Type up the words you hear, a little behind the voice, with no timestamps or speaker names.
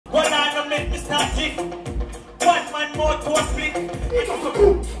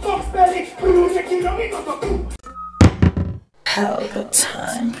Pelpa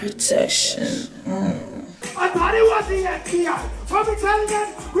time protection. I thought it was the FBI. So we tell them,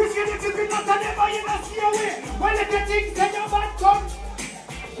 we're going to be not never in a see away. When the things that your man come.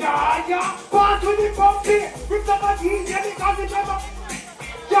 Yeah, pass with the pumpy. With some of these, because it's never.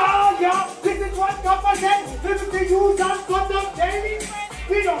 Yeah, this is what government. This is the use and conduct daily.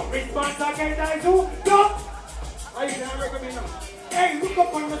 We don't respond against that zoo. No. I can't recommend them. Hey, look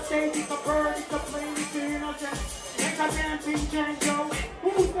up on the stage, it's a bird, it's a plane, it's an innocent. Make a damn thing change, yo.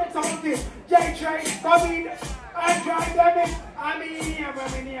 Who said something? J-Train, come in, and drive them in. I'm in here,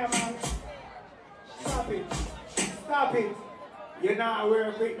 man. Stop it. You're not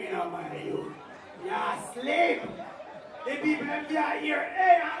work with me now, man, you. You're asleep. The people in here,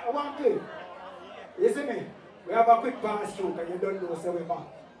 hey, I want to. Listen me, we have a quick pass through, because you don't know, so we're back.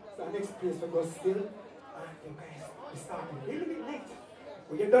 So the next place we go still, and you guys, we start a little bit late.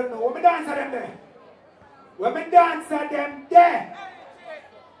 But you don't know, when we dance at them there. When we dance at them there.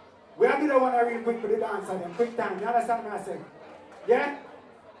 We have to do one real quick for the dance at them, quick time, you understand what I say? Yeah?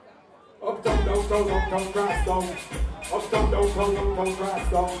 Up, down, down, down, down, down, grass down. Up, down, down, down, down, down, grass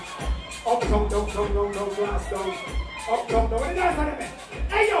down. Up, down, down, down, down, down, grass down. Up, down, down, when you dance at them there.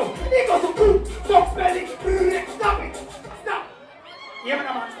 Hey yo, he goes to boom, stop spelling, stop it, stop. Yeah,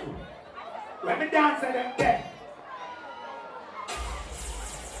 man. When we dance at them there.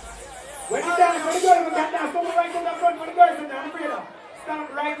 When you dance, when the girls will get down, someone right in the front, when the girls are down, afraid of. Stand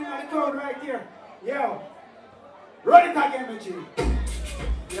right in the crowd right here. Yo. Run it again, Mitchie.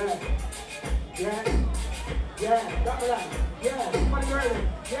 Yeah, drop it out. Yeah, for the girl.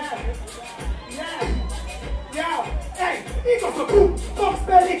 Yeah. Hey, he goes to boom, box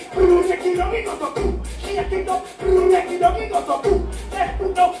belly, neck it up, he goes to boom. Shake it up, neck it up, he goes to boom. Left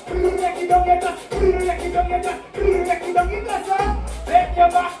foot up, neck it up, get us, neck it up, get us, neck it up, get us. Take your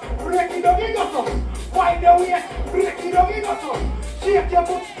back, neck it up, he goes to. Wind the waist, neck it up, he goes to. Shake your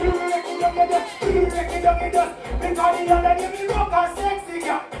foot, neck it up, get us, neck it up, get us. Because the other name is rock and sexy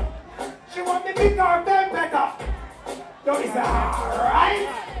girl. She want me bigger and better. Don't is alright?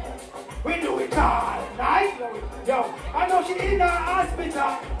 We do it all night. Yo, I know she in the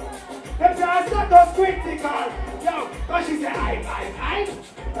hospital. Them say I status critical. Yo, cause she say I.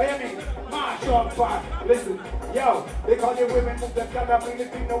 What you mean? March up part. Listen, yo, because the women move them together, bring the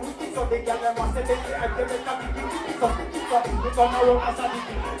thing no wicked, so they get them and say they have them and come to kick it up. They come around as a dick.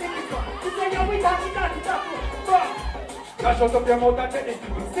 She say yo, we got. Now shut up your mouth and tell it to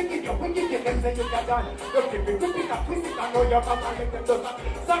me. Stick it, you wicked, get them say you got done. Look, if you grip it and twist it and know your back and make them do that.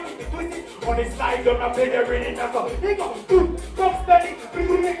 Suck it, twist it, on the side, don't have to read it. That's all. He go, boom, come spell it,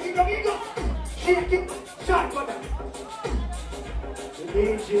 he go. Shake it, shot for them. The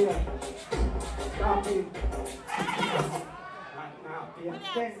DJ, stop it. And now pay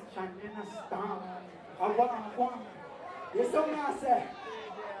attention in a storm. I want. You saw me I say,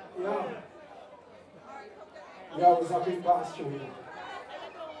 Yo, it's a big pass through here.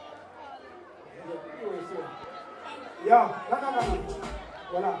 Yo,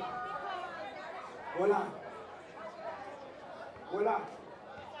 no.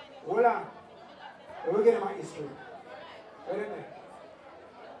 Hold on. We're getting my history. Wait a minute.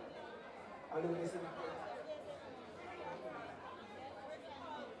 I'll do this.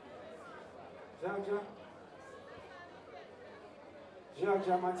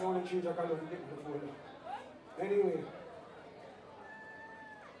 Georgia, man's only true Jack alone before. Anyway.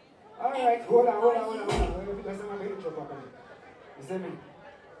 Alright, hold on. Let's not make it drop up. You see me?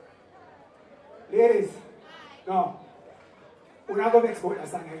 Ladies, no. We're not going to export that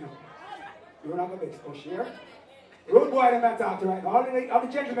song, you know. You're not going to export here. Road boy, them I talk to right now. All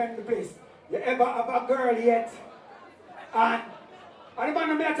the gentlemen in the place. You ever have a girl yet? And the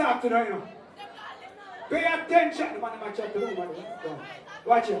man I talk to now, you know. Pay attention. The man I talk to you.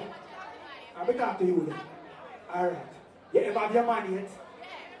 Watch it. I'll be talking to you then. Alright. You ever have your man yet?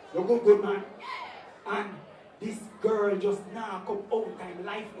 You're good man. And this girl just now come out time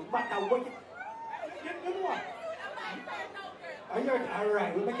life no matter what you know what? Are you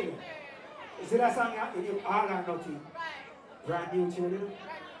alright? We'll make it. Is it a song in your all or nothing? Brand new tune, you know?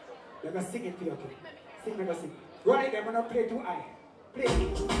 You're going to sing it for you too. Sing, you're going to sing. Right, I'm going to play too high. Play.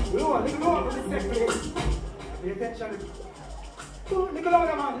 Lower, little lower from the step, please. Pay attention. Little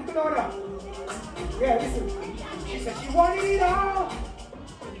louder, man. Little louder. Yeah, listen. She said she wanted it all.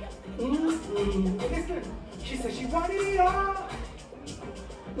 Listen. She said she wanted it all.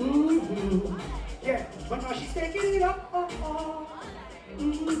 Yeah, but now she's taking it up.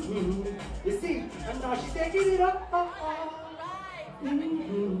 You see, and now she's taking it up.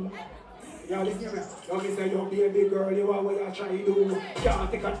 Yo, listen to me. Don't say you're a big girl, you are what you're trying to do.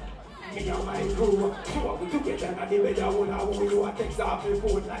 Can't take a Me and my crew, so we together and the weather will you a text off the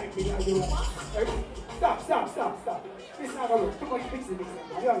phone like me and you. Stop. This is not gonna work. Too much mixing.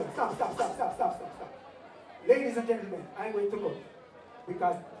 Stop. Ladies and gentlemen, I'm going to go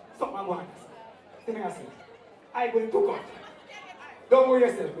because something I'm going to say. I'm going to go. Don't worry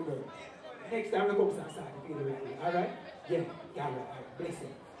yourself, girl. Next time, I'm going to come outside and feel the way. Alright? Yeah, alright.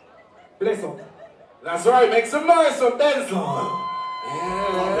 Bless up. That's right, make some noise for Benzly.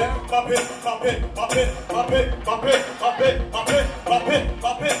 Yeah. Pop it.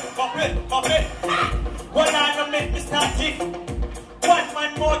 One on make me start it. One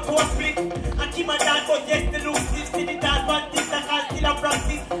man more to a split. And keep my dance, but yes, the look still see the dance, but this I can still a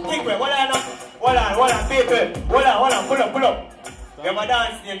practice. Think well, hold on, people. Hold on, pull up. We have a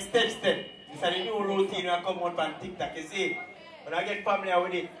dance named Step. It's a new routine when I come out on TikTok, you see. When I get familiar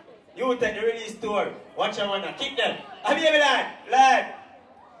with it, you take the release tour. Watch I wanna kick them. Have you ever lad?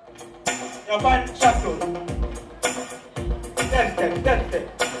 Your fan shot to. Step.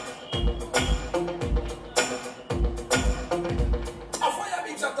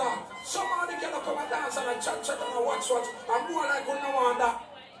 Somebody can come and dance and chat and watch. I'm more like no wonder.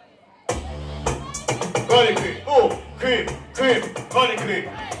 Golly creep, oh, creep, golly creep,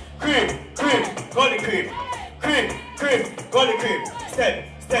 golly creep, golly creep. Step,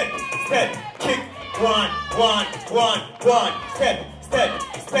 kick, one, step,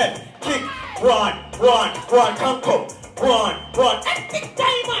 kick, one, come, one, active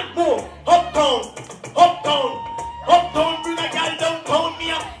diamond, move, uptown, bring a girl downtown, me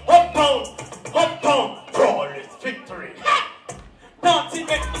uptown, flawless victory. Dancing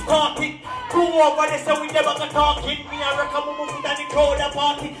makes me start it. Go over there so we never gonna talk it. Me and Raka move it and the crowd a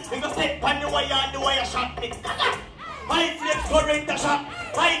party. We go step on the wire shot me. My flames current a shot.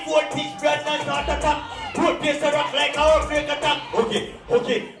 My voltage brand and not attack. Road place a rock like our break attack. Okay,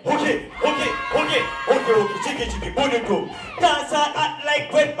 chicky, body go. Dance act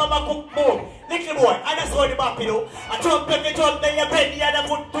like when mama cook more. Little boy, and that's how the map you know. I jump, then you bend the other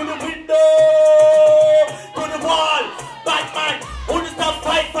foot to the window, to the wall. Batman, who stop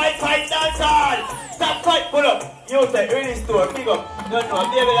fight, dance all. Stop fight, pull up. You say, really store, big up. No,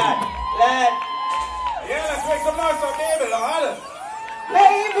 Babylawd. Lad. Yeah, let's make some noise for Babylawd.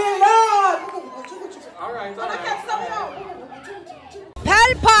 Alright.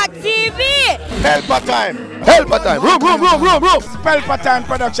 Pelpa TV! Pelpa time! Room! Pelpa time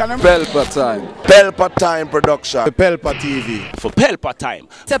production. Pelpa time production. Pelpa TV. For Pelpa time.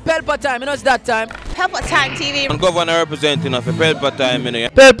 It's a Pelpa time, you know it's that time. Pelpa time TV. I'm governor representing of Pelpa time, you know.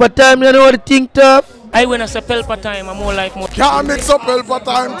 Pelpa time, you know what I think tough? I when I say Pelpa time, I'm more like more. Can't mix up Pelpa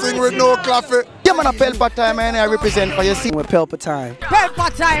time thing with no coffee. Yeah, man, a Pelpa time, and I represent for you. See, with Pelpa time. Pelpa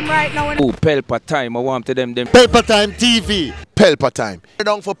time right now. Oh, Pelpa time, I want to them. Pelpa time TV. Pelpa time.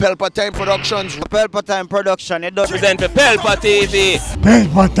 Down for Pelpa time productions. Pelpa time production. It does Represent for Pelpa TV.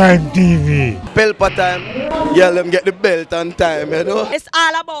 Pelpa time TV. Pelpa time. Yeah, let them get the belt on time, you know. It's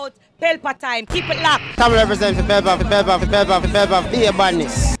all about Pelpa time. Keep it locked. Come represent for Pelpa, be a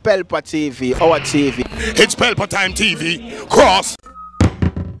badness. Pelpa TV, our TV. It's Pelpa time TV. Cross.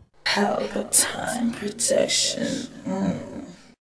 Pelpa time protection.